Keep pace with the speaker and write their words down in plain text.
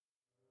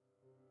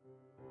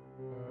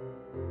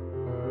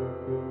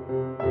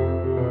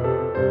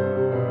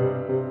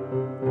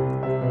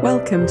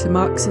Welcome to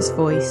Marxist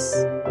Voice,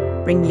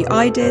 bringing you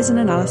ideas and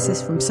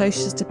analysis from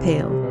Socialist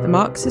Appeal, the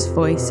Marxist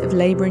voice of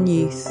labour and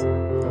youth.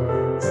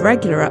 For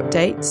regular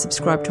updates,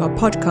 subscribe to our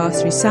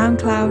podcast through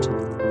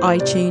SoundCloud,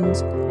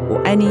 iTunes,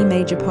 or any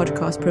major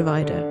podcast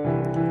provider.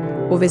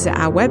 Or visit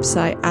our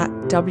website at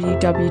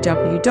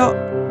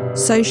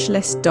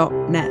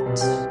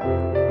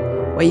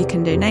www.socialist.net, where you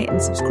can donate and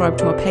subscribe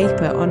to our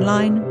paper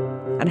online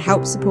and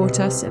help support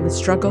us in the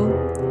struggle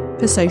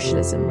for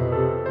socialism.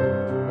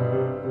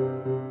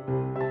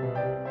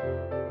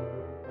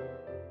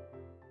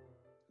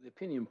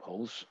 The opinion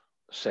polls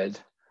said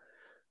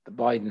that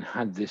Biden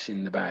had this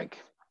in the bag.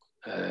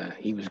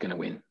 He was going to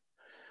win,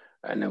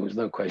 and there was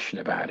no question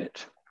about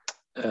it.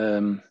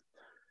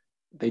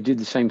 They did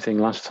the same thing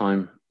last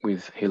time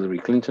with Hillary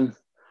Clinton.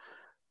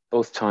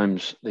 Both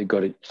times they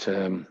got it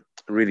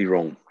really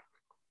wrong,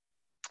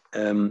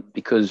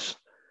 because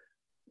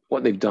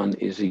what they've done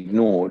is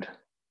ignored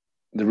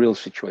the real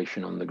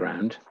situation on the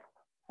ground.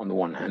 On the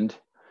one hand,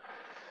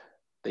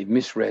 they've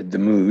misread the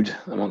mood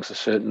amongst a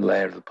certain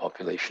layer of the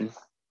population.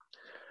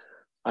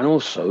 And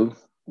also,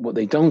 what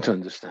they don't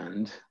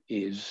understand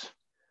is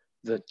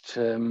that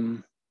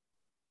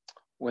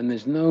when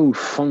there's no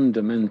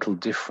fundamental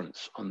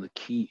difference on the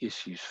key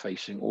issues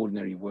facing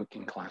ordinary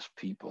working class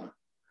people,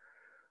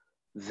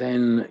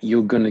 then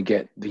you're going to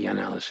get the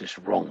analysis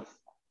wrong.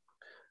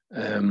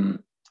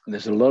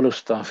 There's a lot of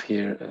stuff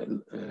here,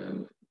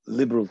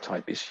 liberal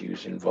type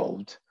issues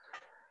involved,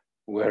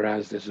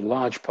 whereas there's a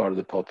large part of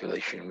the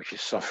population which is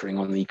suffering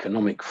on the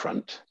economic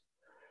front.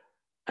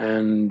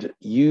 And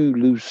you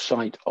lose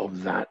sight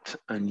of that,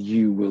 and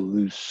you will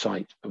lose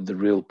sight of the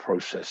real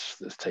process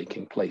that's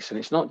taking place. And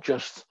it's not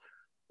just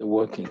the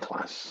working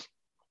class.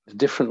 There's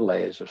different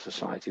layers of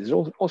society. There's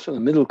also the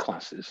middle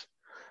classes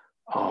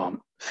are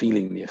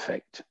feeling the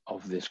effect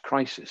of this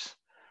crisis.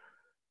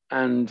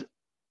 And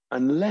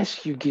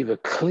unless you give a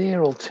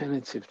clear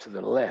alternative to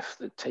the left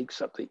that takes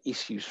up the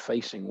issues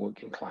facing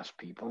working class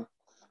people,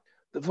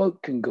 the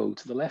vote can go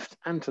to the left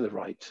and to the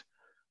right,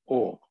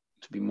 or,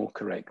 to be more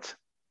correct,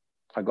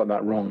 I got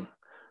that wrong.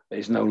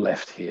 There's no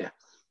left here.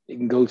 It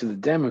can go to the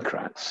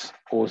Democrats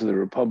or to the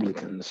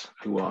Republicans,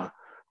 who are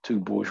two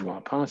bourgeois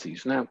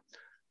parties. Now,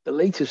 the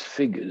latest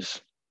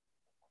figures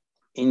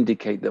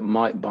indicate that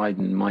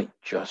Biden might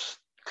just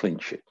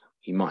clinch it.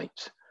 He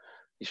might.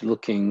 It's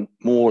looking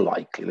more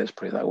likely, let's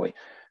put it that way.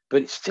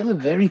 But it's still a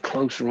very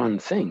close run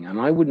thing.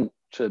 And I wouldn't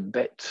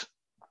bet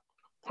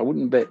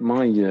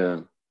my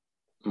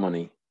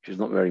money, which is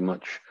not very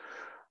much,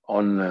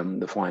 on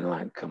the final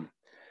outcome.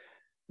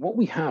 What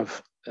we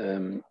have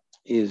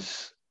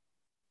is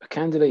a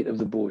candidate of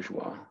the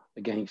bourgeois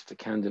against a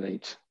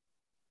candidate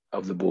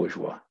of the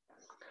bourgeois.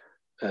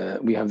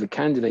 We have the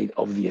candidate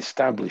of the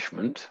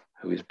establishment,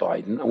 who is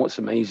Biden. And what's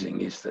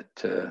amazing is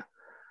that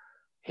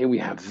here we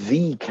have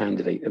the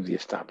candidate of the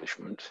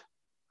establishment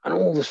and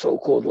all the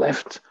so-called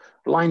left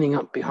lining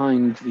up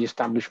behind the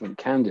establishment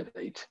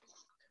candidate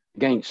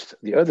against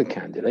the other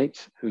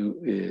candidate,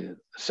 who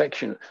a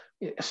section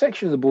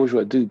of the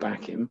bourgeois do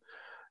back him,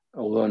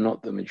 although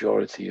not the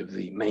majority of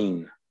the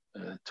main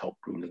top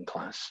ruling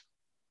class.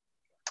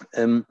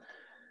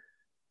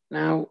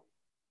 Now,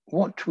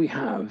 what we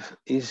have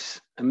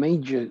is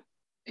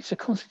it's a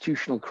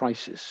constitutional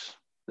crisis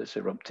that's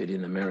erupted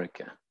in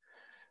America.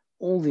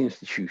 All the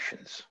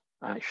institutions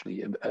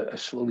actually are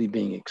slowly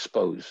being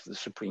exposed, the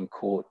Supreme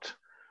Court,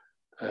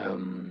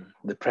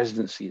 the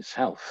presidency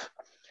itself.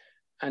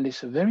 And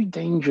it's a very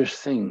dangerous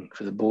thing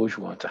for the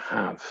bourgeois to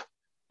have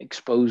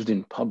exposed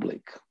in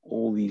public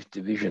all these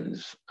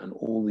divisions and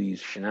all these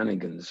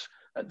shenanigans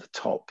at the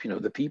top. You know,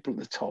 the people at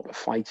the top are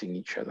fighting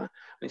each other. And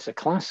it's a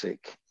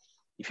classic.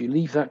 If you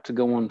leave that to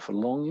go on for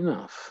long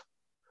enough,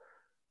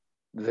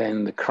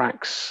 then the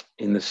cracks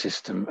in the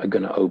system are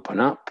going to open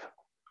up.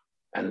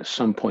 And at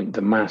some point,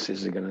 the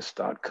masses are going to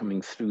start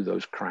coming through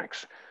those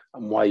cracks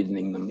and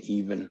widening them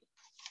even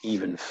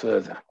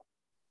further.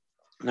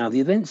 Now,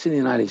 the events in the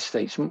United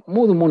States,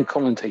 more than one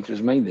commentator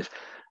has made this.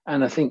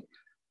 And I think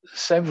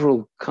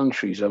several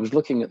countries, I was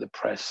looking at the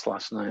press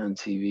last night on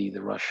TV,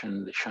 the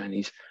Russian, the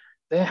Chinese,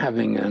 they're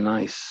having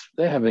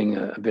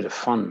a bit of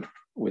fun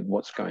with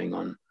what's going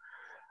on,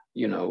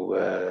 you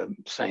know,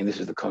 saying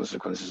this is the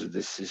consequences of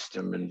this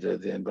system and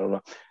blah,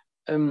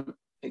 blah.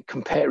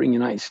 Comparing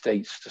United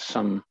States to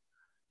some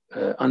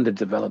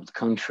underdeveloped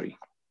country.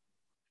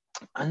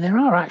 And there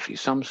are actually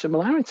some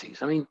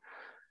similarities. I mean,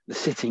 the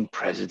sitting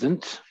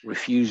president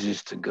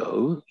refuses to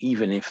go,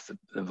 even if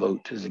the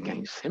vote is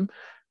against him.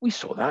 We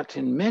saw that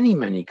in many,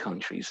 many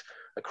countries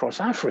across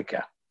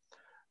Africa.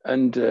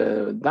 And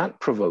that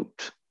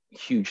provoked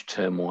huge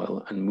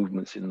turmoil and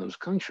movements in those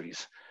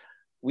countries.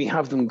 We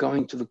have them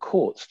going to the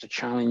courts to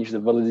challenge the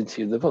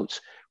validity of the votes.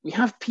 We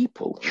have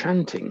people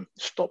chanting,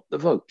 "Stop the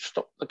vote,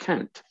 stop the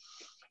count,"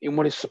 in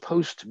what is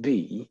supposed to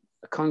be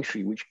a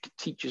country which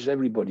teaches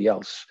everybody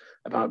else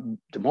about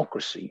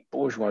democracy,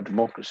 bourgeois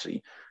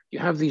democracy. You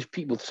have these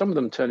people, some of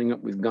them turning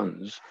up with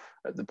guns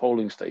at the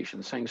polling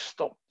station saying,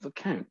 "Stop the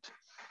count."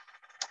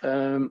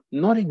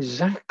 Not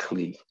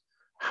exactly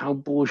how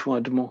bourgeois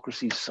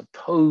democracy is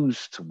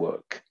supposed to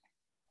work.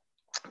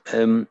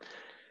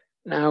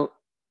 Now,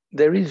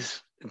 there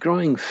is a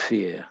growing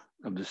fear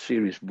of the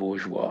serious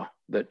bourgeois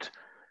that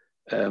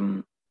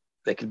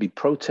there could be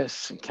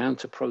protests and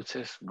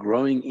counter-protests,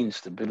 growing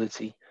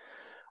instability.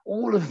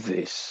 All of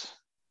this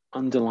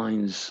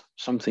underlines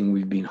something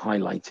we've been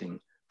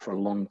highlighting for a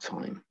long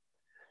time: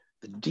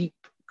 the deep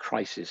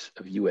crisis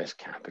of US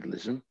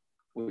capitalism,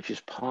 which is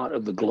part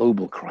of the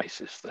global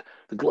crisis.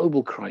 The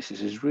global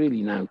crisis is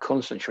really now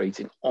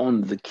concentrating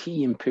on the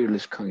key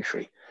imperialist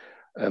country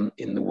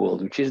in the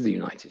world, which is the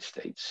United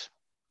States.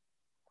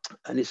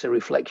 And it's a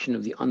reflection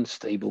of the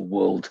unstable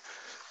world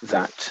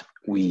that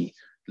we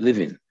live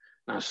in.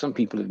 Now, some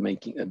people have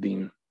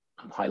been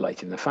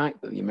highlighting the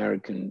fact that the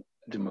American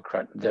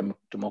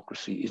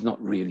democracy is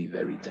not really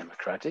very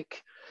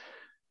democratic.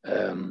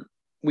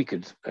 We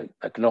could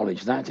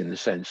acknowledge that in the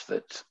sense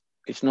that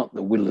it's not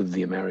the will of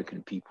the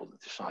American people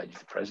that decides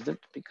the president,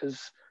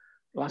 because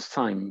last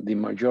time the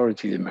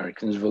majority of the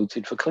Americans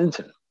voted for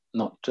Clinton,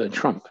 not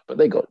Trump, but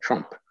they got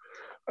Trump.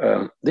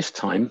 This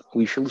time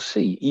we shall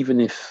see.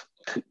 Even if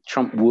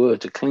Trump were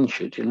to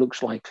clinch it, it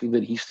looks likely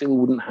that he still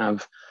wouldn't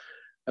have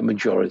a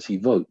majority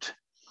vote.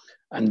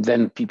 And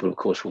then people, of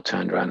course, will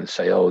turn around and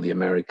say, oh, the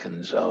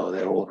Americans, oh,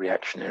 they're all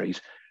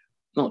reactionaries.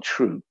 Not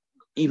true.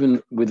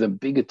 Even with a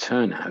bigger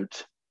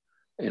turnout,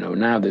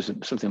 now there's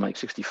something like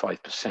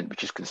 65%,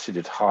 which is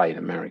considered high in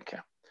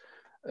America.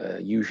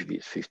 Usually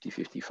it's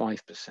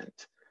 55%.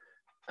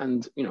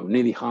 And,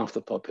 nearly half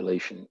the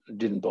population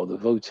didn't bother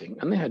voting.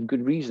 And they had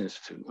good reasons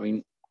to. I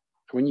mean,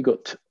 when you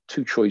got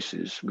two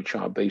choices, which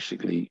are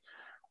basically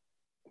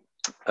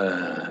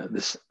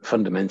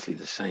fundamentally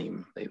the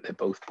same, they're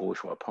both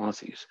bourgeois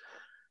parties,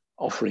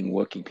 offering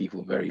working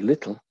people very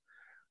little,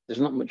 there's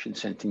not much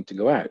incentive to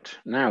go out.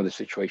 Now the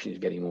situation is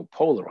getting more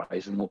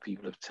polarized and more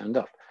people have turned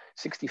up.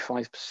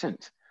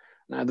 65%.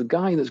 Now the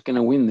guy that's going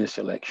to win this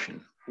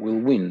election will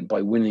win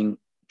by winning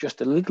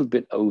just a little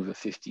bit over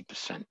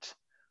 50%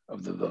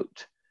 of the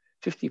vote.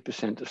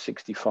 50% of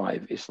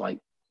 65 is like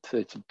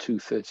 32,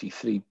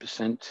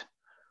 33%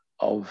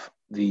 of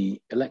the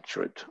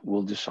electorate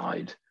will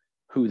decide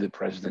who the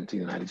president of the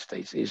United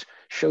States is.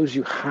 Shows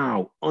you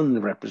how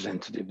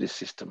unrepresentative this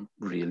system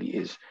really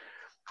is.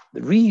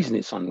 The reason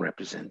it's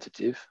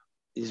unrepresentative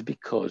is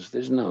because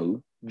there's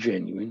no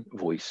genuine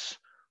voice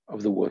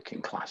of the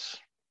working class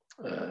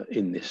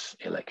in this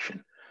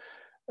election.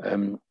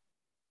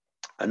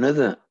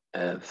 Another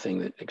thing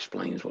that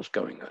explains what's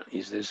going on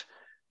is there's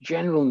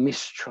general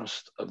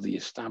mistrust of the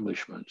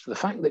establishment. The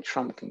fact that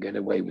Trump can get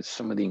away with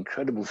some of the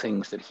incredible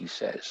things that he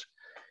says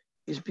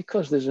is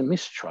because there's a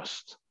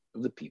mistrust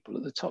of the people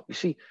at the top. You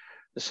see,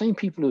 the same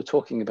people who are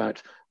talking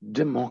about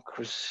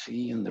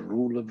democracy and the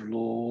rule of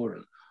law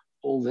and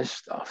all this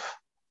stuff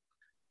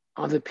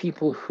are the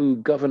people who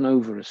govern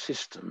over a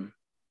system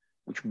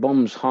which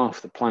bombs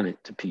half the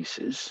planet to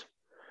pieces,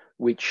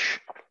 which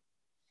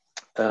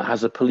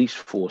has a police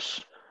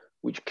force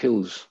which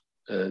kills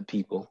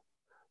people,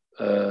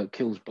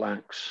 kills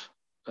blacks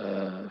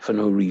for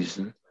no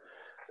reason,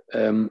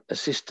 a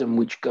system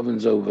which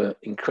governs over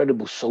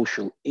incredible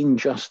social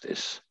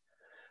injustice.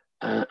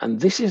 And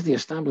this is the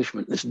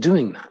establishment that's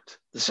doing that.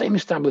 The same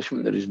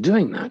establishment that is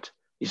doing that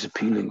is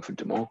appealing for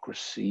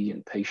democracy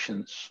and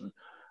patience. And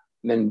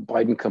then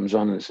Biden comes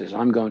on and says,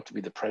 I'm going to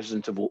be the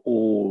president of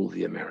all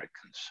the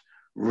Americans.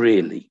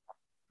 Really,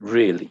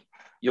 really?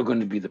 You're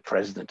going to be the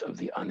president of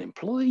the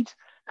unemployed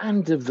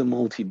and of the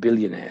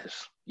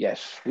multi-billionaires.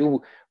 Yes,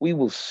 we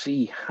will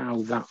see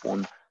how that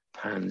one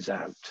pans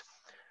out.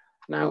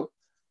 Now,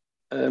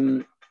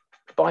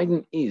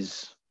 Biden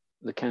was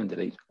the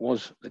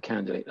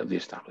candidate of the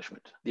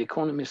establishment. The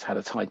Economist had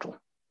a title.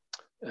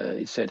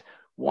 It said,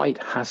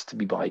 White has to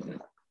be Biden.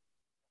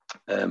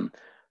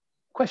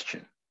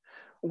 Question,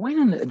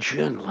 when a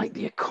journal like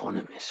The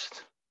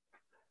Economist,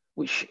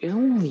 which in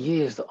all the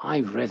years that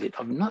I've read it,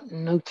 I've not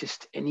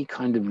noticed any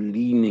kind of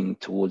leaning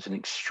towards an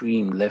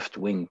extreme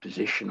left-wing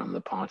position on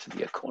the part of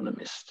The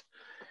Economist.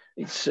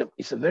 It's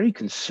a very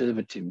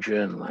conservative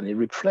journal, and it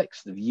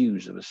reflects the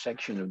views of a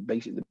section of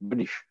basically the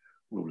British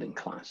ruling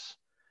class.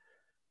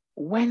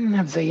 When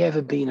have they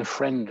ever been a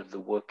friend of the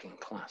working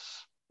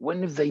class?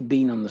 When have they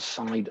been on the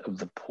side of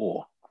the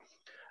poor?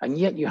 And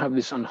yet you have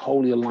this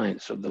unholy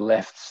alliance of the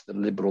lefts, the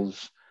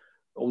liberals,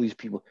 all these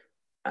people,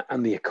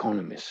 and The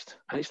Economist.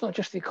 And it's not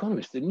just The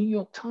Economist, the New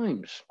York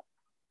Times.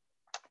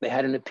 They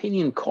had an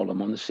opinion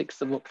column on the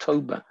 6th of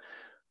October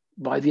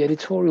by the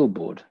editorial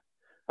board.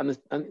 And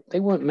they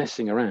weren't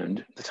messing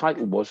around. The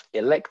title was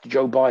Elect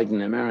Joe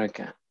Biden,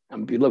 America.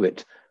 And below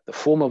it, the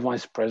former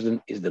vice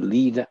president is the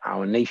leader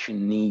our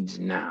nation needs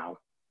now.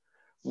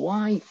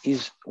 Why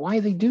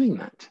are they doing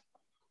that?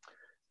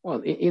 Well,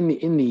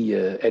 in the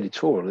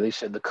editorial, they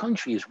said the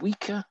country is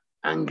weaker,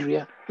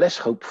 angrier, less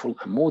hopeful,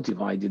 and more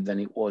divided than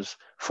it was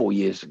 4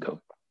 years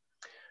ago.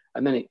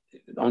 And then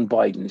on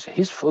Biden,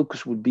 his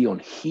focus would be on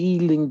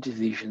healing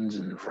divisions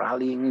and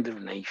rallying the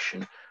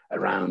nation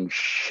around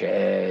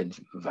shared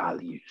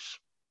values.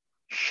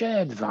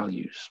 Shared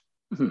values.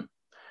 The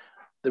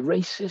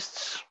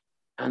racists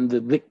and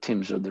the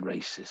victims of the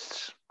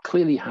racists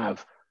clearly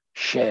have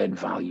shared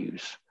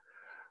values.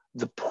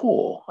 The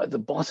poor at the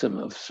bottom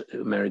of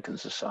American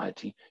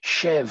society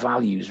share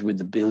values with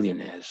the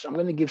billionaires. I'm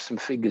going to give some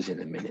figures in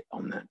a minute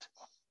on that.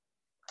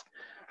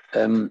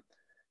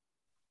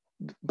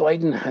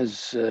 Biden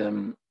has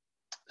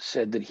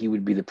said that he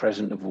would be the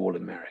president of all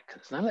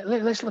Americans. Now,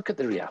 let's look at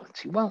the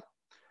reality. Well,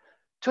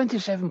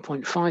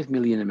 27.5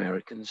 million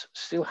Americans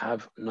still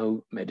have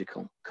no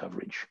medical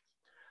coverage.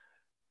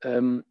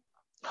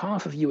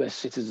 Half of US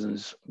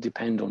citizens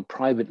depend on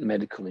private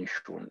medical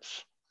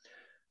insurance.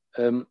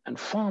 And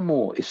far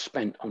more is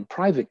spent on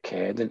private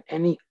care than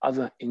any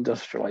other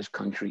industrialized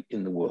country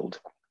in the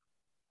world.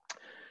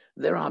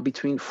 There are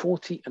between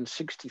 40 and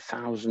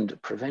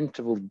 60,000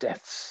 preventable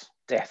deaths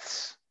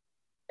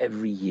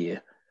every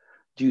year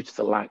due to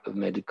the lack of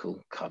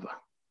medical cover.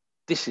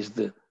 This is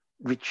the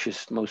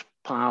richest, most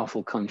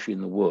powerful country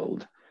in the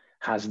world,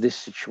 has this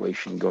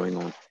situation going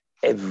on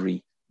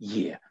every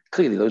year.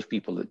 Clearly, those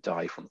people that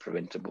die from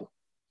preventable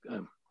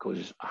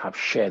causes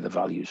share the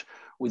values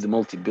with the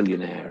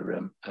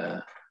multi-billionaire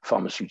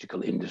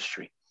pharmaceutical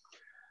industry.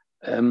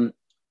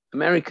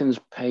 Americans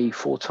pay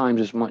 4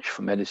 times as much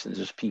for medicines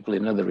as people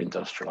in other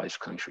industrialized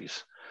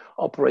countries.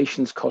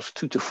 Operations cost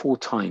 2 to 4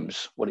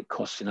 times what it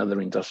costs in other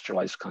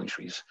industrialized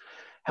countries.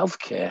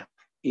 Healthcare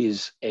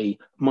is a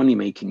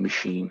money-making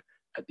machine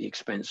at the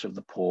expense of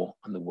the poor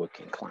and the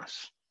working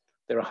class.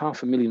 There are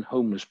 500,000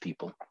 homeless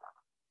people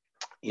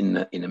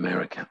in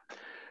America.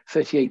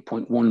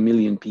 38.1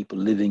 million people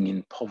living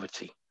in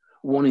poverty,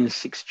 1 in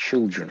 6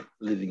 children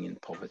living in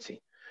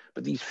poverty.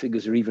 But these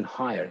figures are even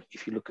higher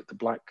if you look at the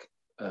Black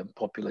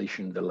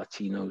population, the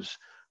Latinos,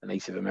 the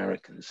Native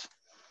Americans.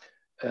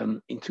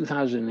 In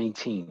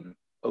 2018,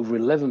 over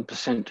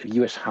 11% of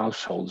US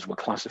households were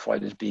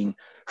classified as being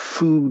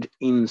food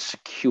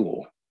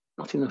insecure,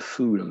 not enough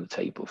food on the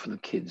table for the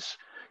kids,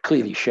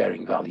 clearly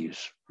sharing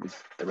values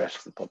with the rest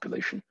of the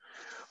population.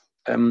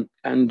 And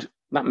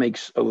that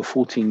makes over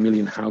 14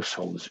 million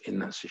households in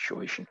that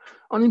situation.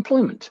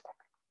 Unemployment.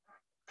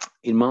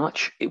 In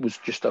March, it was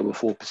just over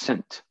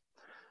 4%.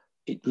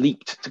 It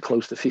leaped to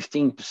close to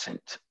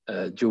 15%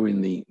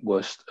 during the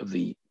worst of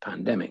the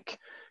pandemic.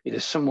 It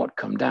has somewhat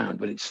come down,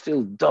 but it's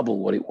still double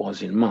what it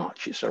was in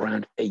March. It's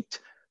around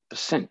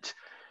 8%.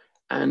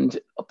 And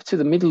up to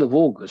the middle of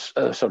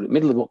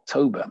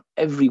October,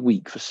 every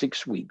week for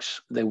 6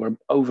 weeks, there were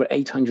over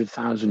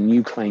 800,000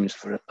 new claims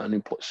for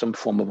some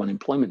form of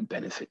unemployment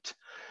benefit.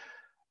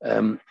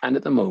 And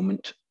at the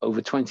moment,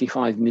 over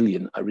 25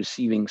 million are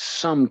receiving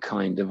some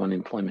kind of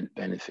unemployment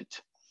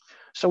benefit.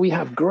 So we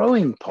have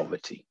growing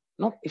poverty.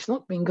 It's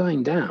not been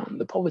going down.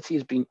 The poverty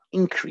has been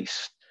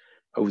increased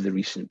over the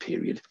recent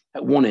period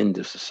at one end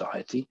of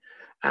society,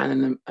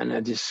 and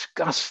a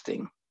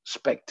disgusting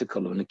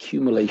spectacle of an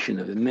accumulation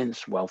of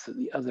immense wealth at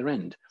the other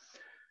end.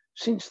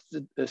 Since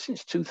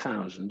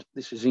 2000,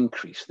 this has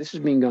increased. This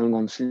has been going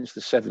on since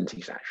the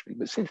 70s, actually,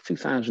 but since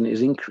 2000 it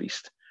has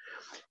increased.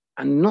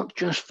 And not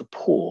just the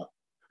poor,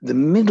 the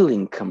middle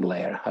income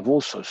layer have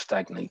also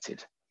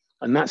stagnated.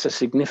 And that's a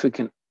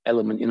significant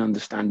element in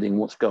understanding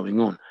what's going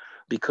on,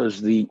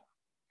 because the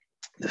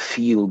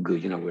feel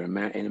good, we're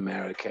in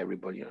America,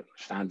 everybody,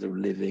 standard of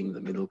living, the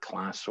middle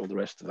class, all the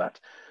rest of that,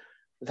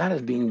 that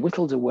has been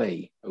whittled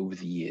away over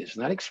the years.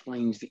 And that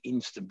explains the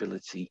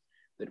instability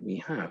that we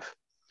have.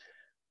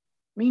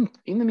 In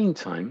the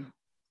meantime,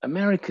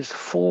 America's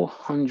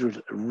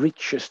 400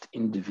 richest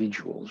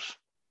individuals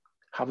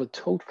have a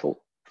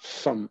total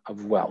sum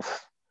of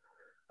wealth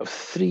of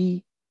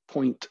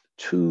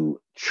 $3.2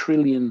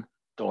 trillion.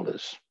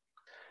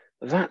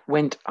 That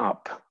went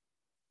up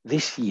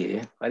this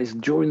year, that is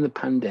during the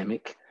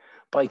pandemic,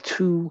 by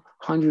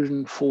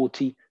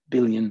 $240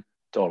 billion.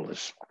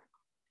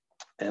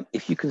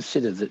 If you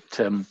consider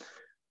that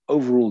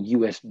overall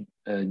US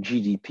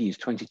GDP is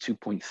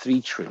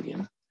 22.3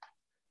 trillion,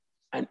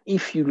 and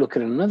if you look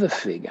at another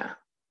figure,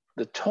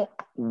 the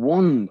top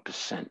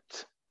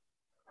 1%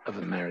 of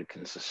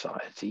American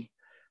society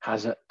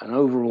has an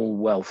overall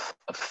wealth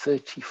of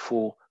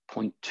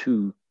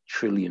 $34.2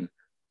 trillion.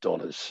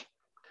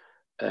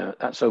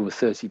 That's over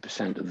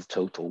 30% of the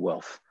total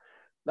wealth.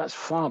 That's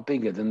far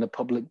bigger than the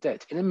public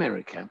debt. In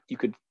America, you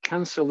could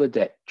cancel the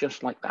debt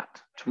just like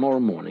that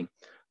tomorrow morning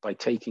by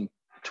taking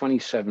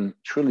 $27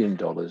 trillion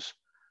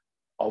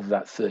of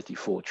that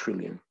 34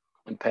 trillion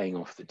and paying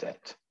off the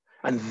debt.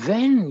 And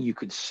then you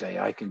could say,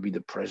 I can be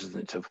the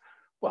president of,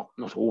 well,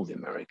 not all the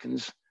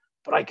Americans,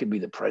 but I could be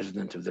the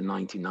president of the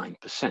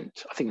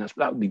 99%. I think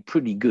that would be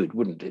pretty good,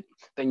 wouldn't it?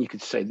 Then you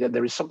could say that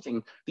there is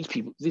something, the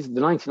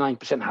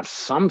 99% have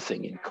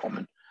something in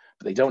common,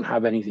 but they don't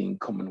have anything in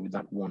common with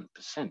that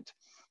 1%.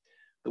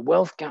 The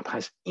wealth gap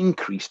has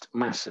increased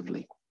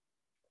massively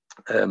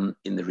in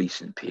the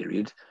recent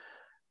period.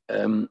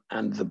 And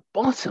the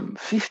bottom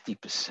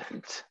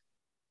 50%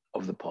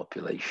 of the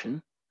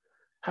population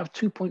have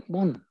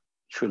 $2.1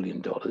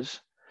 trillion.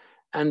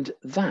 And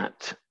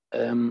that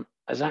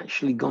has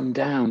actually gone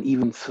down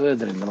even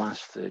further in the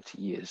last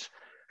 30 years.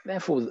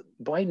 Therefore,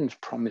 Biden's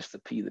promise to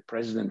be the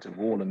president of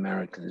all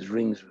Americans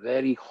rings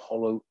very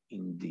hollow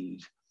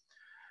indeed.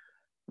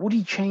 Would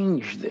he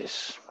change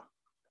this?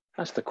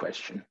 That's the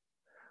question.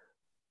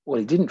 Well,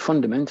 he didn't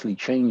fundamentally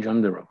change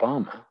under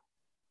Obama,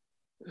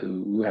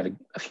 who had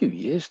a few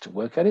years to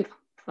work at it.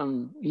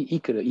 He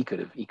could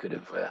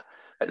have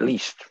at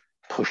least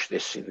pushed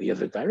this in the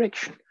other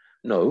direction.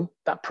 No,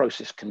 that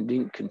process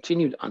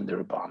continued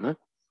under Obama,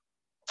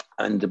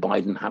 and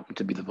Biden happened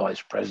to be the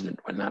vice president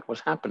when that was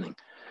happening.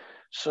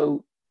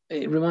 So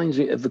it reminds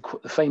me of the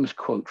famous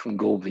quote from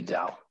Gore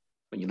Vidal.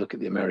 When you look at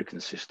the American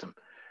system,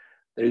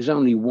 there is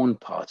only one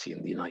party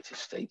in the United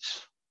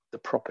States, the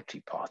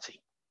Property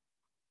Party.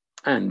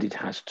 And it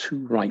has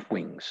two right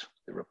wings,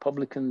 the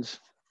Republicans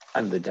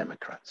and the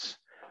Democrats.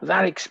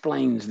 That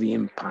explains the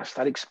impasse.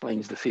 That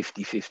explains the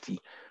 50-50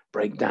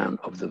 breakdown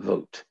of the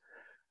vote.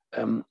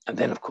 And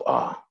then, of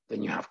course,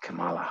 then you have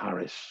Kamala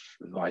Harris,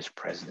 the vice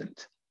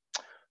president.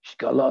 She's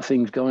got a lot of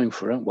things going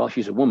for her. Well,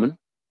 she's a woman.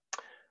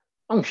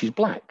 Oh, she's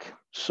black.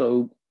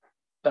 So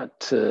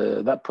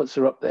that puts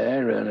her up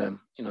there. And,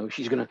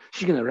 she's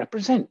gonna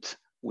represent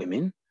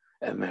women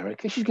in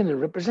America. She's going to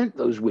represent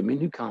those women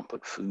who can't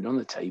put food on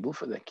the table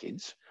for their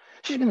kids.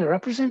 She's going to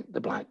represent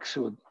the blacks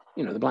who are,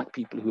 the black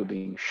people who are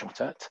being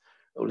shot at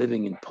or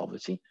living in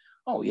poverty.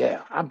 Oh,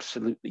 yeah,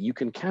 absolutely. You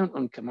can count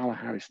on Kamala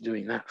Harris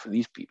doing that for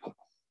these people.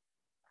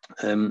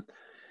 The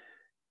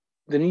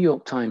New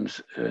York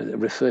Times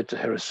referred to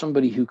her as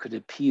somebody who could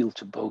appeal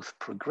to both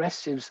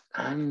progressives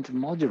and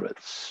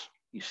moderates,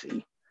 you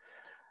see.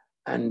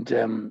 And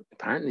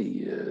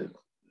apparently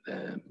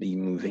be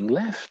moving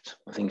left,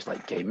 things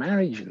like gay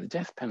marriage and the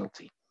death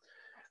penalty.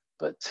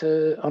 But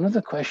on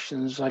other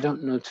questions, I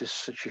don't notice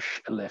such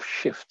a left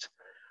shift.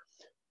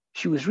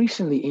 She was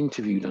recently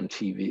interviewed on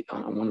TV,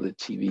 on one of the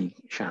TV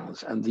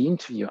channels, and the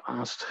interviewer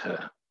asked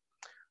her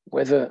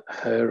whether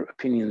her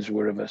opinions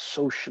were of a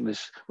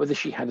socialist, whether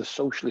she had a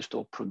socialist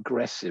or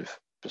progressive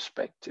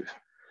perspective.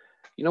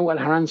 You know what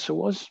her answer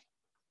was?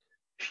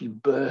 She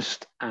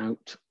burst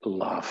out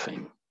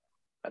laughing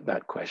at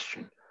that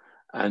question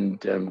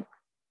and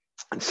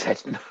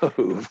said, no,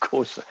 of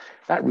course,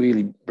 that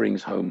really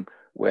brings home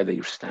where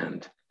they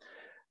stand.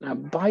 Now,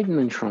 Biden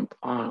and Trump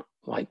are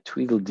like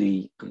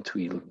Tweedledee and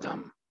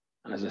Tweedledum.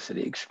 And as I said,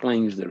 it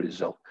explains the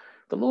result.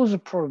 The laws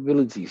of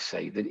probability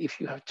say that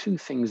if you have two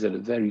things that are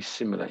very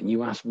similar and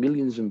you ask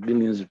millions and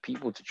billions of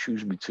people to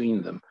choose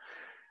between them,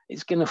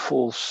 it's going to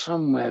fall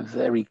somewhere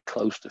very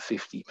close to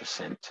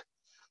 50%.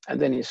 And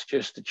then it's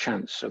just a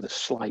chance of a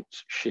slight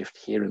shift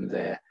here and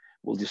there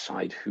will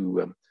decide who,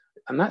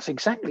 and that's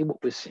exactly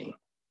what we're seeing.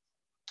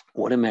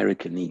 What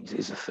America needs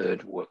is a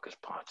third workers'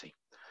 party.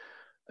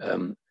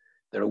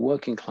 There are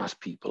working class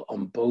people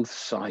on both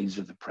sides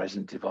of the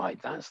present divide.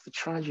 That's the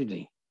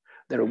tragedy.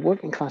 There are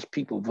working class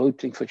people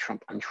voting for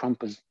Trump, and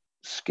Trump has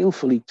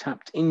skillfully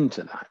tapped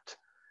into that,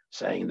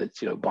 saying that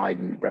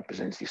Biden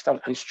represents the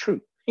establishment. And it's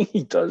true.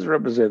 He does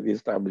represent the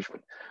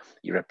establishment.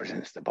 He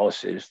represents the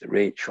bosses, the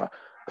rich. The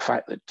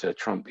fact that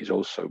Trump is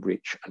also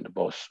rich and a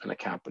boss and a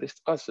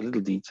capitalist, that's a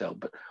little detail,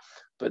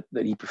 but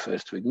that he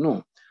prefers to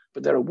ignore.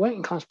 But there are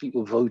working class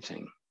people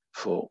voting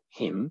for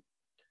him.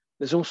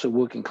 There's also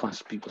working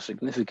class people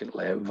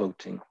significantly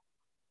voting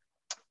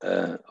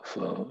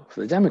for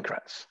the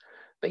Democrats.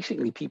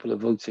 Basically, people are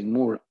voting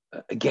more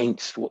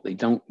against what they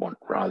don't want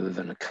rather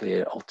than a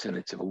clear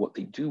alternative of what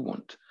they do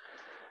want.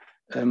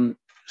 There's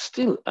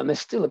still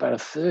about a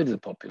third of the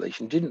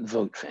population didn't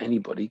vote for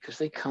anybody because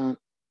they can't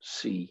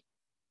see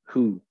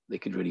who they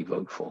could really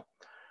vote for.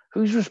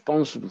 Who's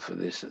responsible for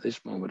this at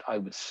this moment, I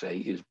would say,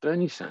 is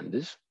Bernie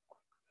Sanders,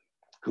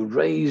 who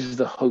raised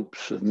the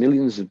hopes of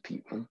millions of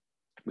people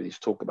with his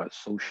talk about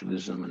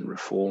socialism and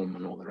reform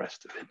and all the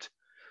rest of it.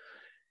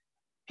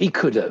 He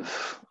could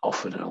have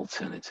offered an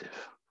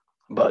alternative,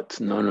 but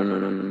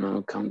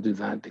no, can't do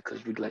that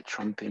because we'd let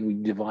Trump in,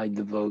 we'd divide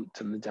the vote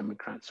and the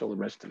Democrats, all the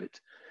rest of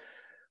it.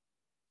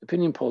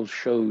 Opinion polls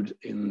showed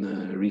in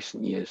the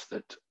recent years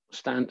that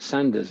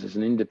Sanders as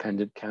an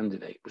independent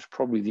candidate was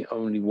probably the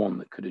only one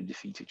that could have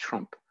defeated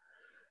Trump.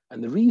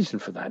 And the reason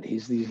for that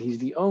is he's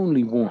the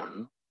only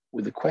one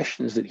with the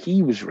questions that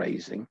he was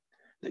raising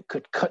that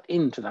could cut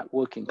into that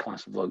working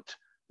class vote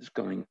that's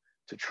going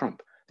to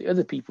Trump. The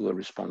other people are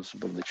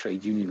responsible, the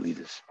trade union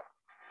leaders,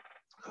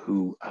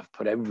 who have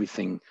done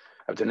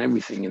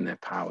everything in their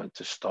power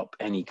to stop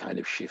any kind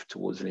of shift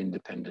towards an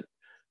independent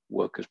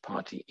workers'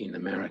 party in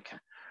America.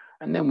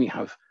 And then we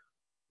have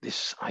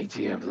this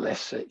idea of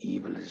lesser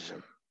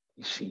evilism.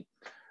 You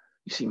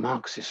see,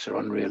 Marxists are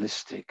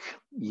unrealistic.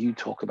 You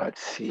talk about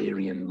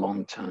theory and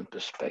long-term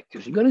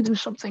perspectives. You've got to do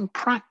something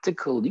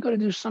practical. You've got to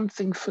do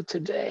something for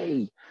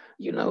today.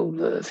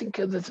 Think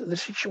of the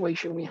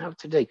situation we have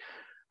today.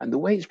 And the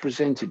way it's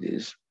presented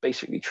is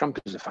basically Trump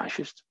is a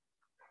fascist,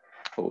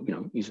 or,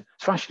 he's a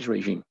fascist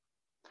regime.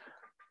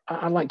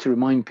 I'd like to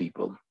remind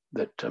people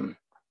that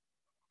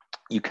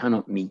you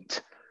cannot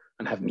meet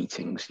and have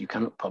meetings. You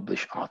cannot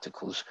publish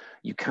articles.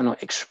 You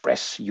cannot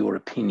express your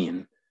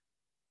opinion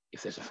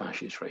if there's a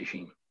fascist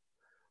regime.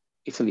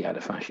 Italy had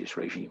a fascist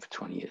regime for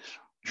 20 years.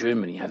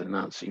 Germany had a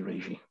Nazi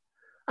regime.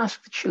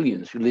 Ask the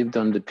Chileans who lived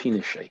under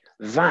Pinochet.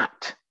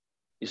 That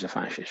is a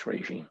fascist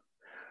regime.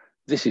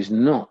 This is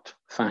not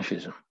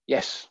fascism.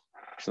 Yes,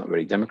 it's not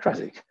very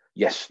democratic.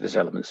 Yes, there's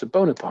elements of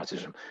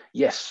Bonapartism.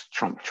 Yes,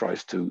 Trump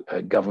tries to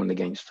govern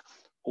against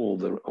all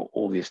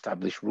the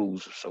established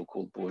rules of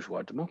so-called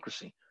bourgeois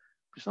democracy.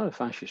 But it's not a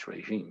fascist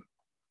regime.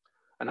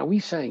 And are we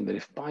saying that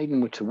if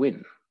Biden were to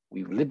win,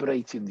 we've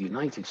liberated the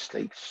United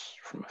States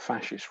from a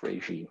fascist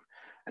regime,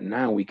 and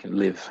now we can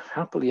live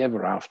happily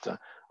ever after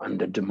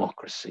under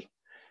democracy?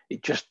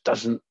 It just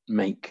doesn't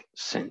make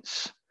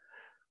sense.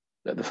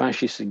 That the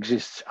fascists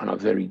exist and are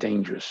very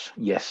dangerous.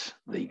 Yes,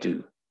 they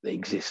do. They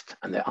exist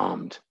and they're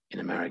armed in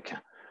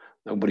America.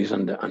 Nobody's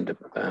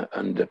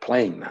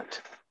underplaying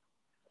that.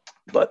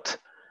 But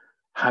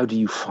how do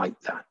you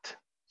fight that?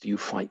 Do you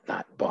fight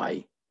that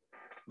by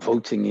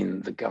voting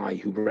in the guy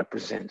who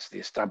represents the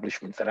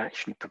establishment that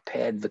actually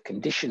prepared the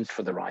conditions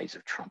for the rise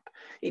of Trump?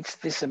 It's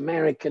this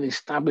American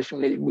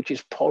establishment, which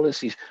is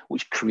policies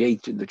which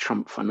created the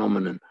Trump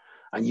phenomenon.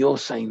 And you're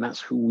saying that's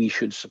who we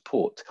should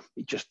support.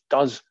 It just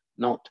does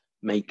not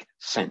make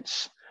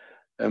sense.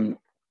 The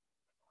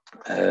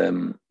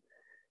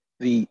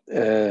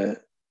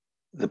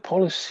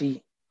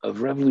policy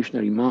of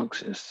revolutionary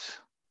Marxists,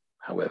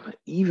 however,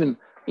 even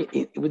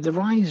with the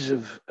rise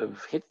of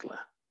Hitler,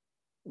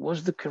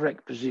 was the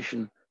correct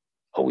position,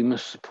 oh, we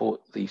must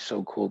support the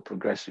so-called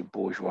progressive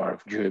bourgeois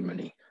of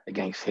Germany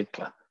against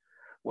Hitler,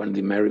 when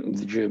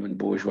the German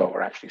bourgeois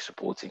were actually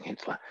supporting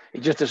Hitler?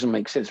 It just doesn't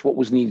make sense. What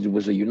was needed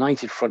was a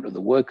united front of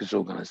the workers'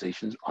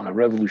 organizations on a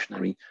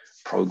revolutionary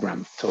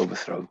program to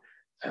overthrow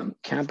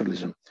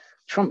capitalism.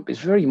 Trump is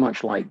very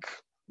much like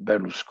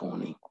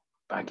Berlusconi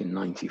back in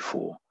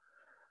 '94.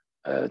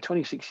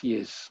 26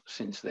 years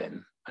since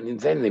then. And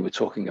then they were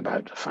talking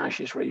about a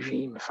fascist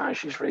regime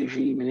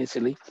in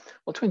Italy.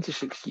 Well,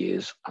 26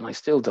 years, and I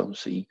still don't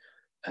see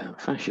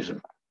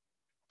fascism.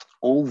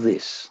 All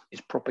this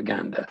is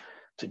propaganda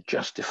to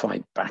justify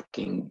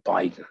backing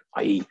Biden,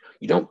 i.e.,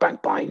 you don't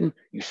back Biden,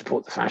 you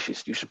support the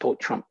fascists, you support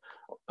Trump,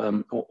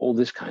 all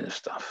this kind of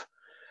stuff.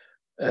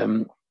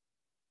 It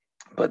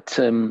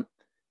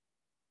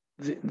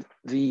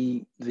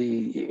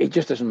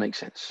just doesn't make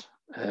sense.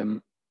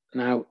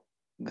 Now,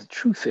 the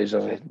truth is,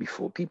 as I said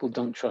before, people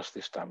don't trust the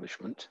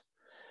establishment.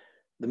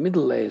 The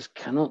middle layers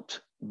cannot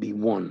be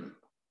won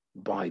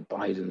by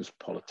Biden's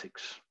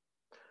politics.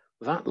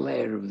 That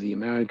layer of the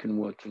American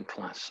working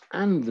class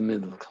and the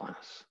middle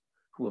class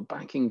who are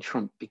backing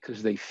Trump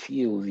because they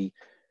feel the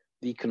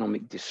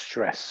economic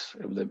distress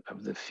of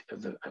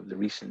the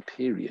recent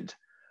period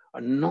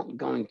are not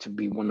going to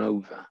be won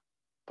over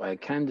by a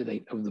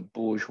candidate of the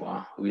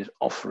bourgeois who is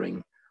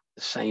offering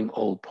the same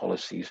old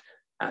policies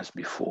as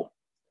before.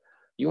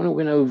 You want to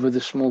win over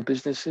the small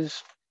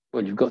businesses?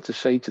 Well, you've got to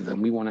say to them,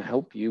 we want to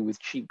help you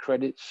with cheap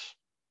credits,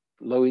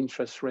 low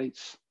interest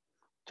rates.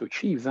 To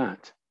achieve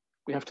that,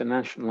 we have to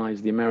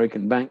nationalize the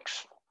American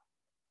banks,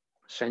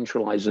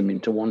 centralize them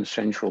into one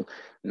central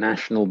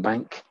national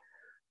bank.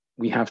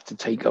 We have to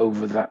take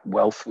over that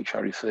wealth, which I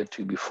referred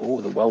to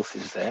before. The wealth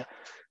is there.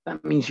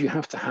 That means you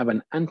have to have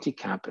an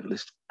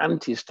anti-capitalist,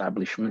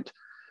 anti-establishment,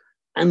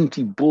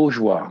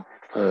 anti-bourgeois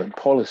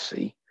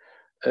policy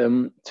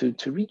to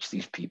reach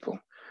these people.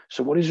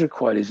 So what is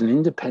required is an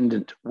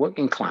independent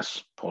working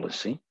class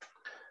policy.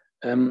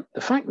 The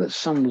fact that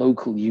some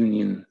local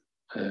union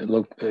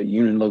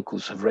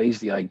locals have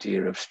raised the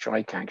idea of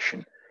strike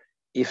action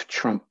if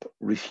Trump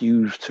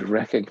refused to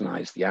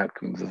recognize the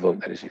outcome of the vote,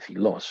 that is, if he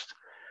lost,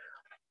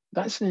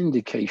 that's an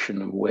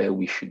indication of where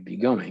we should be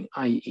going,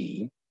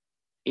 i.e.,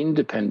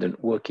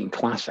 independent working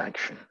class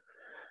action.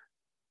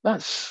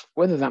 That's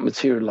whether that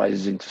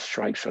materializes into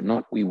strikes or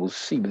not, we will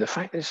see. But the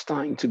fact that it's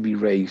starting to be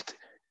raised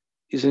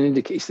is an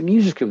indication. It's the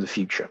music of the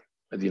future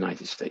of the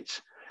United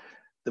States.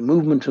 The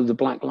movement of the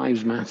Black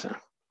Lives Matter,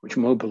 which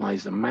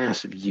mobilized a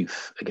mass of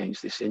youth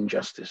against this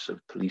injustice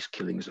of police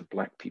killings of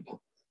Black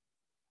people.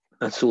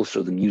 That's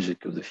also the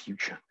music of the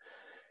future.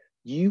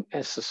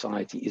 US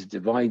society is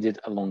divided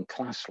along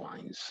class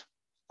lines,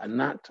 and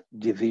that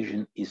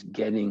division is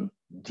getting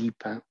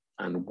deeper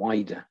and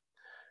wider.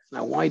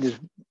 Now, why does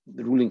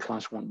the ruling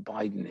class want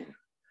Biden in?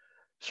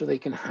 So they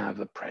can have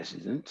a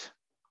president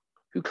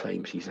who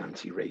claims he's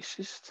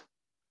anti-racist,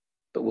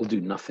 but will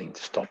do nothing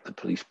to stop the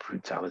police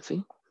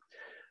brutality.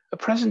 A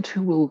president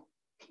who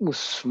will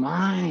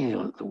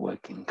smile at the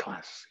working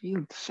class.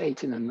 He'll say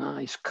it in a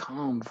nice,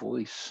 calm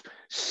voice,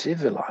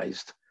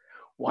 civilized,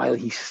 while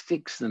he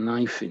sticks the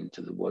knife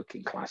into the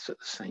working class at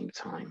the same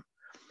time.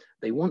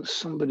 They want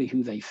somebody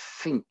who they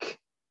think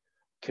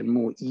can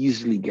more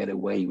easily get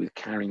away with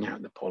carrying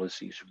out the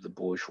policies of the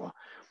bourgeois,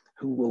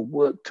 who will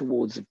work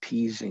towards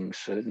appeasing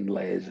certain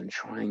layers and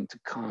trying to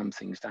calm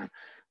things down.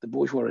 The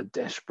bourgeois are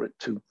desperate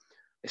to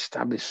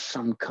establish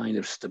some kind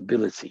of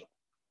stability,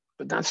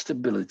 but that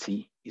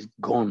stability is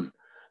gone.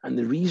 And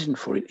the reason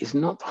for it is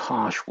not the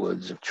harsh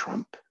words of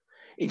Trump.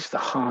 It's the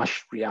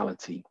harsh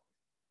reality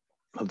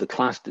of the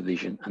class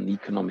division and the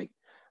economic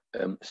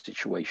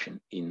situation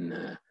in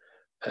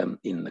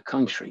the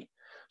country.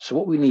 So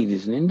what we need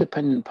is an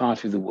independent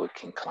party of the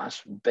working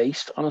class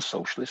based on a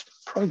socialist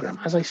program.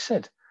 As I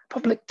said,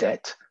 public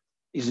debt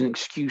is an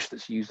excuse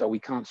that's used. Oh, we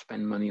can't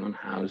spend money on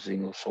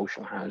housing or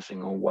social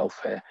housing or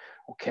welfare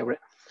or care.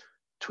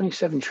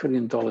 $27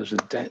 trillion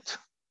of debt.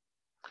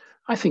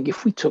 I think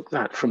if we took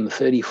that from the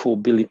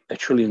 $34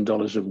 trillion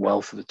of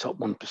wealth of the top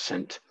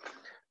 1%,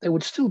 there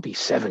would still be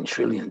 $7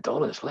 trillion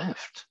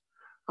left.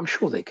 I'm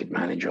sure they could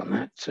manage on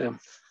that.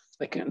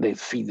 They'd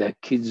feed their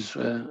kids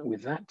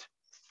with that.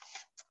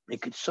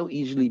 It could so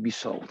easily be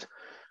solved.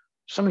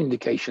 Some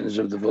indications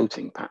of the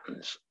voting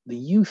patterns. The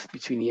youth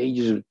between the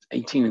ages of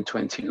 18 and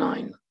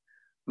 29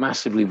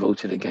 massively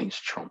voted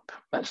against Trump.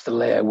 That's the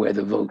layer where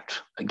the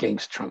vote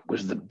against Trump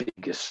was the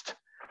biggest.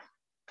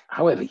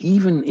 However,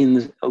 even in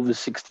the over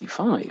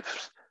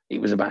 65s,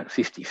 it was about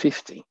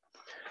 50-50.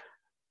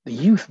 The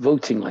youth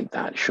voting like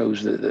that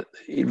shows that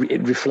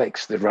it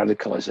reflects the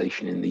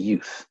radicalization in the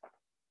youth.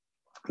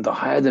 The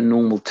higher than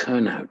normal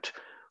turnout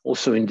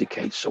also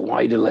indicates a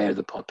wider layer of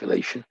the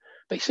population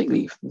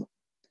basically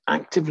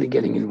actively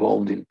getting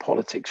involved in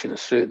politics in a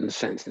certain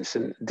sense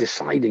and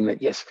deciding that,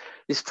 yes,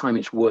 this time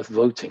it's worth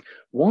voting.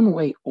 One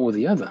way or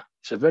the other,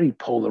 it's a very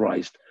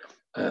polarized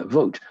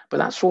vote, but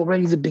that's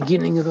already the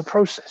beginning of a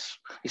process.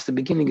 It's the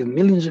beginning of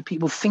millions of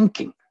people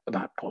thinking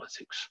about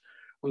politics.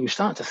 When you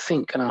start to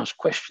think and ask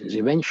questions,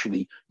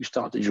 eventually you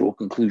start to draw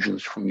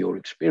conclusions from your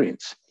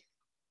experience.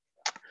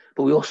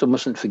 But we also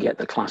mustn't forget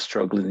the class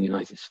struggle in the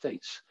United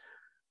States.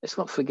 Let's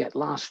not forget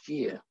last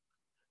year,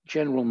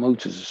 General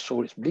Motors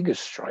saw its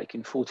biggest strike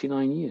in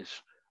 49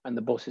 years, and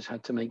the bosses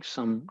had to make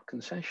some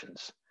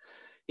concessions.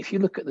 If you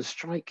look at the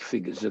strike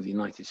figures of the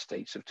United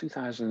States of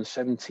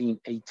 2017,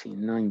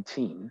 18,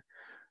 19,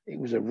 it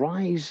was a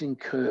rising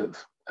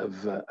curve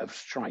of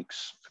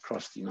strikes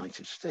across the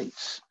United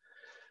States.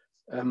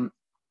 And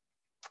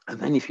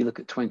then if you look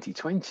at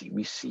 2020,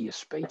 we see a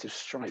spate of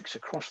strikes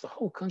across the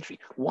whole country,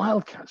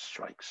 wildcat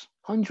strikes,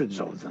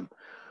 hundreds of them,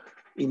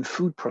 in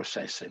food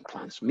processing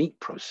plants, meat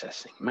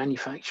processing,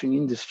 manufacturing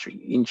industry,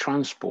 in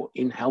transport,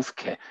 in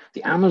healthcare,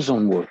 the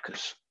Amazon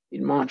workers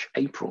in March,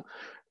 April,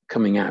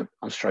 coming out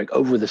on strike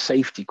over the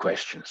safety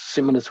questions,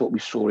 similar to what we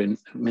saw in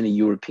many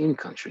European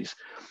countries.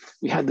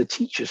 We had the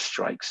teachers'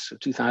 strikes of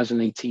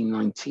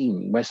 2018-19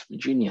 in West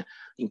Virginia,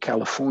 in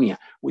California,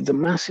 with the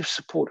massive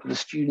support of the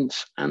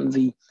students and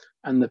the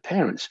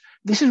parents.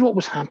 This is what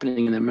was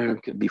happening in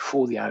America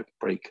before the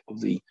outbreak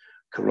of the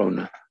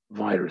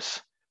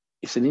coronavirus.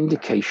 It's an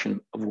indication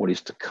of what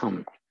is to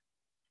come.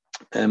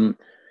 The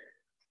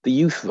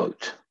youth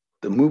vote,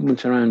 the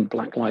movement around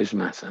Black Lives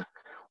Matter,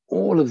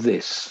 all of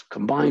this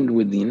combined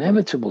with the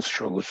inevitable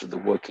struggles of the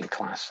working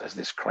class as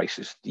this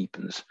crisis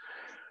deepens,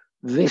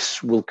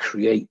 this will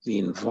create the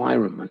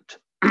environment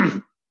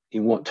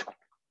in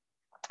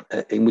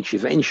which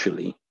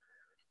eventually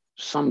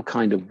some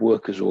kind of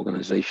workers'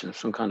 organization,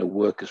 some kind of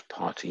workers'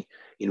 party,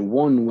 in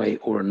one way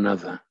or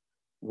another,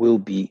 will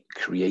be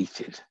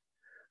created.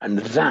 And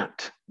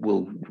that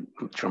will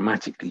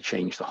dramatically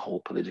change the whole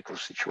political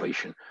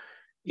situation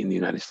in the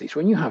United States.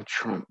 When you have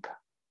Trump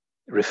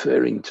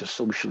referring to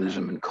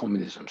socialism and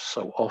communism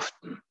so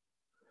often,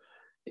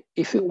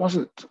 if it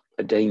wasn't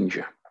a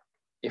danger,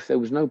 if there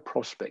was no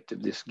prospect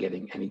of this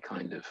getting any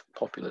kind of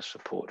popular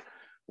support,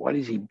 why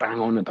does he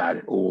bang on about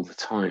it all the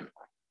time?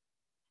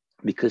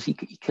 Because he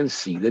can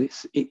see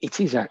that it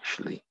is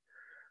actually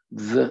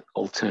the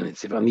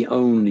alternative and the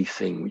only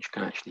thing which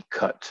can actually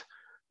cut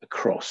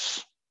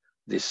across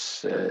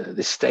this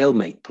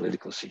stalemate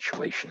political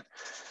situation.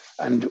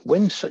 And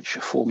when such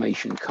a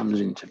formation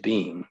comes into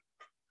being,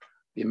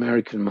 the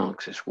American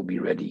Marxists will be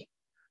ready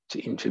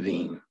to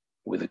intervene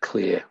with a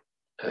clear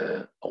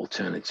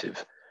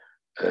alternative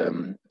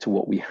to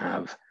what we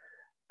have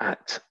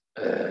at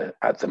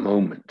the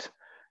moment.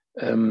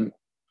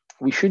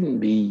 We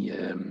shouldn't be,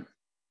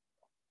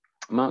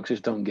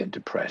 Marxists don't get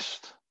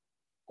depressed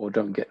or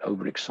don't get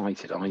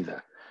overexcited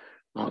either.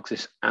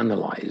 Marxists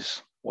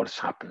analyze what's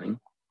happening,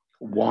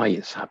 why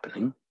it's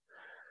happening.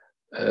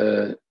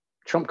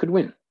 Trump could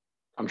win.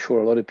 I'm sure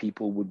a lot of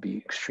people would be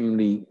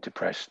extremely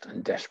depressed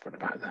and desperate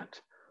about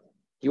that.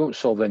 He won't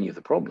solve any of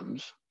the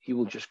problems. He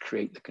will just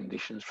create the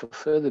conditions for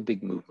further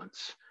big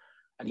movements,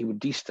 and he would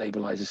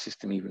destabilize the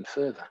system even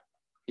further.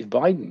 If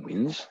Biden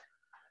wins,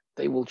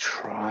 they will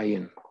try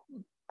and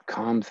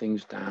calm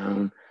things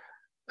down.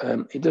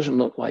 It doesn't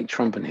look like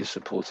Trump and his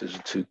supporters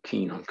are too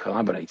keen on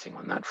collaborating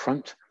on that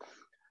front,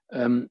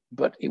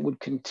 but it would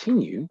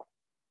continue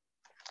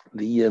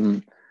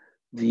the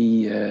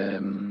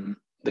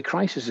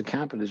crisis of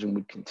capitalism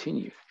would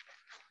continue.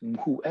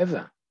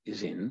 Whoever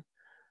is in,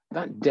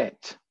 that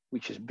debt,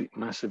 which has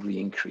massively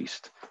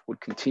increased, would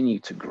continue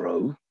to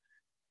grow.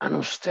 And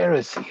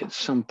austerity at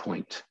some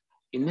point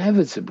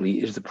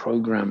inevitably is the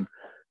program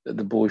that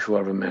the bourgeois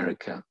of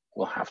America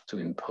will have to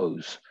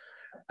impose.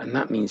 And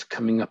that means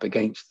coming up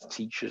against the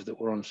teachers that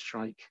were on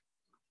strike.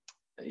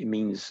 It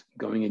means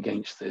going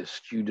against the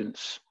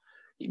students.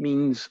 It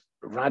means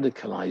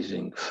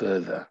radicalizing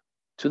further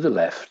to the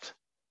left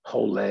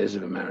whole layers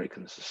of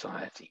American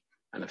society.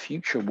 And a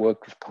future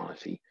Workers'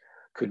 Party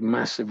could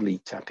massively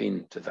tap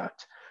into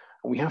that.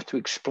 And we have to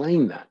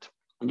explain that.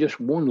 And just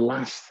one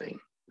last thing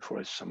before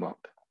I sum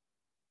up.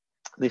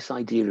 This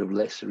idea of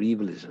lesser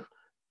evilism.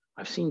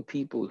 I've seen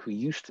people who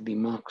used to be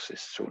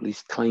Marxists, or at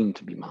least claim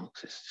to be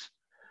Marxists,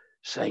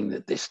 saying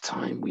that this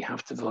time we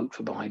have to vote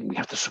for Biden, we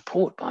have to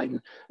support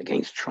Biden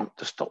against Trump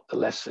to stop the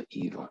lesser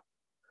evil.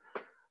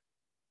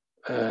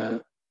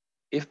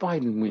 If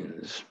Biden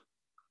wins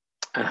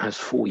and has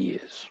 4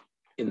 years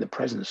in the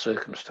present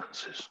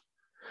circumstances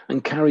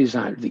and carries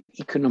out the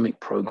economic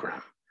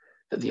program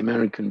that the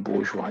American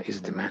bourgeois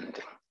is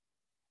demanding,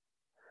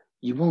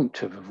 you won't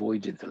have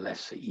avoided the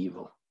lesser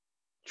evil.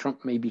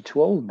 Trump may be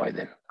too old by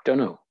then, don't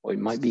know, or it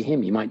might be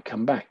him, he might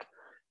come back.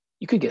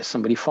 You could get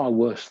somebody far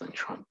worse than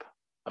Trump,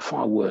 a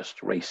far worse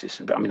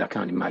racist. I mean, I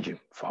can't imagine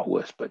far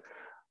worse, but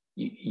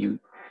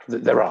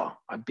there are,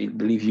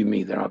 believe you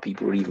me, there are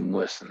people who are even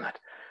worse than that.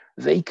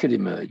 They could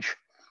emerge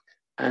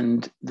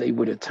and they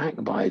would attack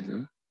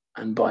Biden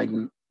and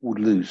Biden would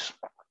lose.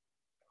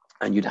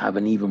 And you'd have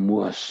an even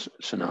worse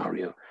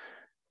scenario.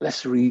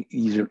 Lesser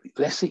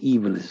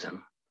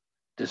evilism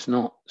does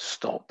not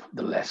stop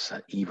the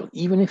lesser evil.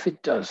 Even if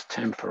it does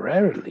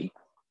temporarily,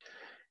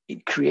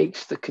 it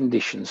creates the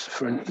conditions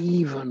for an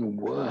even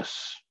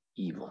worse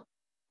evil.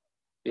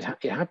 It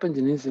happened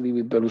in Italy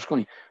with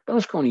Berlusconi.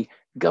 Berlusconi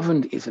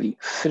governed Italy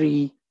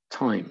 3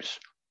 times.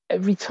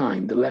 Every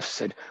time the left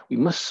said, we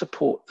must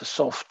support the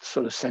soft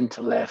sort of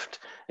center left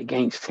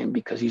against him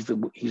because he's the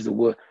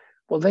worst.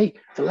 Well, the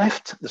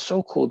left, the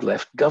so-called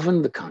left,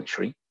 governed the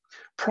country,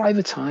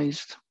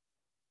 privatized,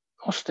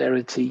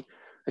 austerity,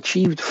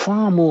 achieved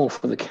far more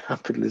for the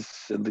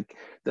capitalists than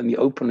the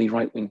openly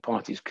right-wing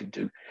parties could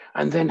do,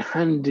 and then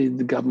handed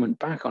the government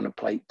back on a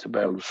plate to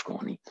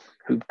Berlusconi,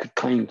 who could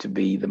claim to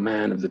be the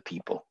man of the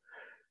people.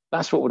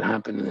 That's what would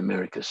happen in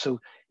America. So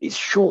it's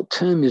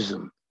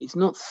short-termism. It's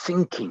not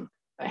thinking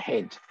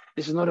ahead.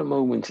 This is not a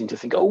moment to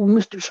think, oh, we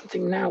must do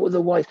something now,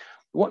 otherwise.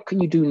 What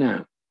can you do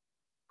now?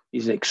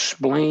 Is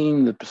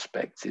explain the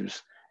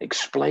perspectives,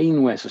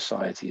 explain where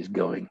society is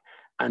going,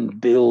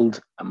 and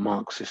build a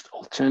Marxist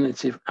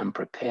alternative and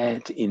prepare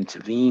to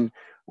intervene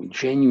with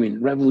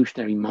genuine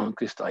revolutionary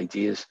Marxist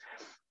ideas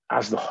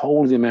as the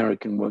whole of the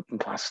American working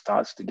class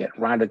starts to get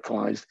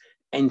radicalized,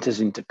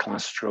 enters into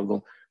class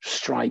struggle,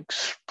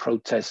 strikes,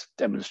 protests,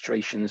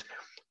 demonstrations,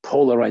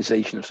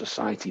 polarization of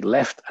society,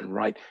 left and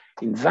right.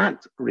 In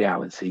that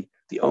reality,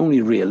 the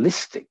only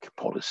realistic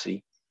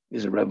policy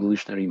is a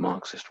revolutionary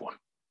Marxist one.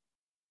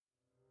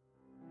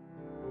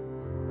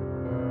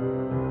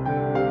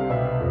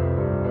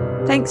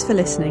 Thanks for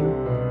listening.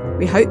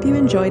 We hope you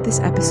enjoyed this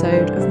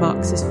episode of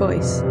Marx's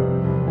Voice.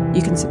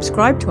 You can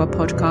subscribe to our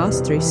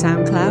podcast through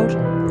SoundCloud,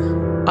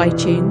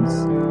 iTunes,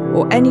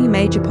 or any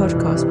major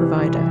podcast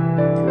provider,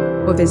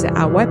 or visit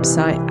our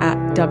website at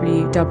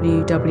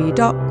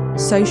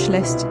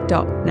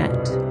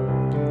www.socialist.net.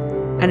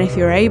 And if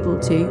you're able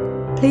to,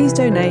 please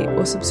donate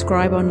or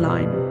subscribe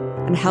online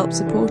and help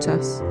support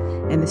us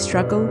in the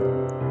struggle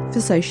for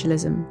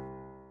socialism.